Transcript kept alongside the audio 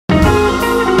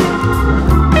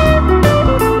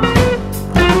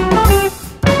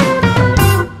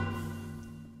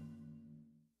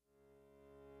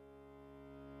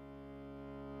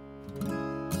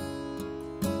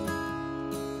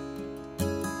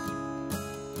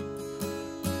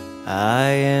I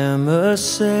am a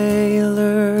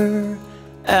sailor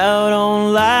out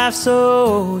on life's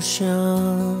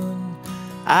ocean.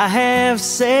 I have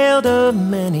sailed a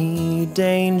many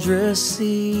dangerous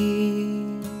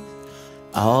seas.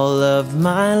 All of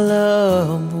my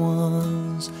loved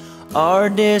ones are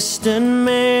distant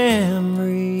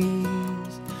memories,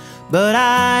 but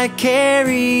I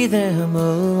carry them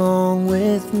along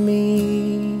with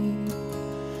me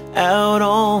out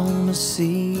on the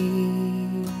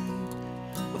sea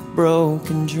of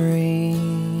broken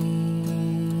dreams.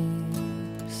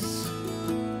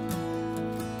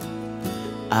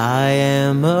 I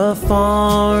am a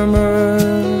farmer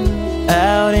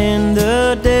out in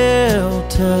the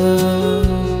Delta.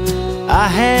 I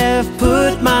have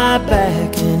put my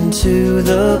back into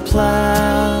the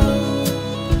plow.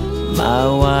 My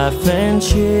wife and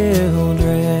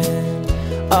children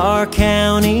are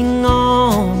counting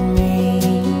on me,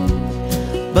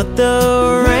 but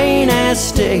the rain has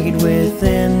stayed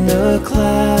within the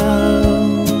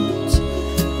clouds.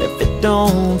 If it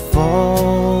don't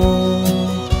fall,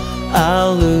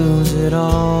 I'll lose it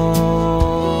all.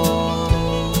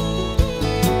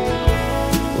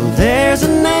 Well, there's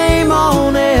a name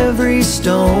on every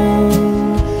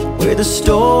stone with a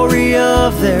story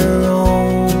of their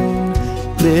own,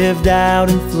 lived out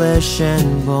in flesh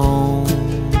and bone.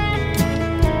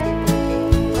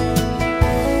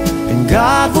 And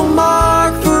God will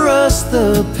mark for us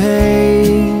the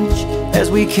page as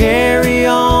we carry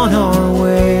on our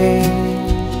way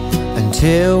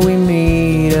until we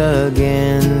meet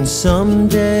again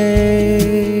someday.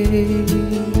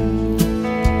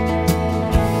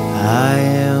 I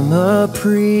am a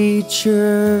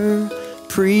preacher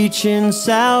preaching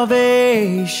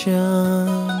salvation.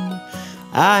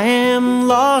 I am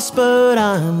lost, but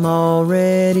I'm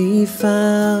already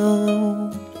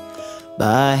found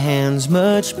by hands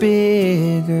much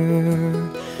bigger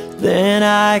than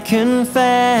I can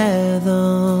fathom,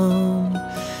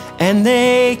 and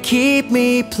they keep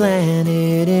me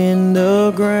planted in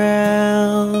the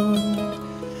ground.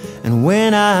 And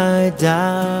when I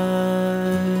die,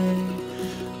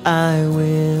 I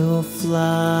will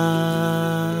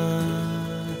fly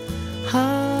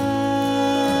high.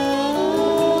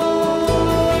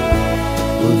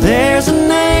 Well, there's a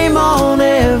name on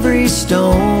every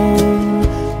stone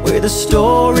with a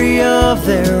story of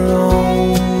their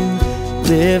own,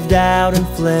 lived out in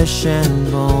flesh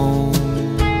and bone.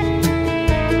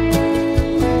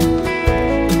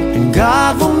 And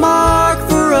God will mark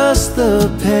for us the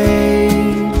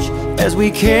page as we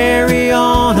carry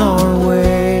on our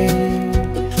way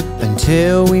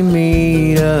until we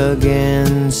meet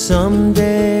again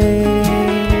someday.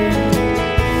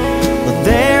 Well,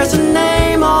 there's a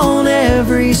name on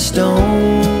every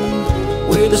stone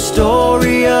with a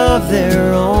story of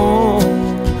their own,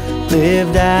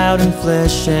 lived out in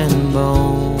flesh and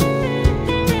bone.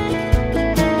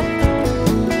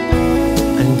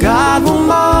 And God will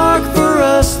mark for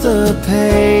us the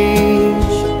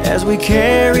page as we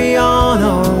carry on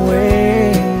our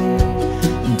way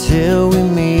until we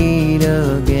meet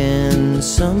again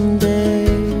someday.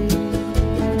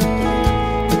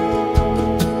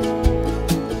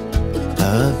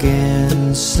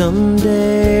 Again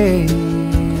someday.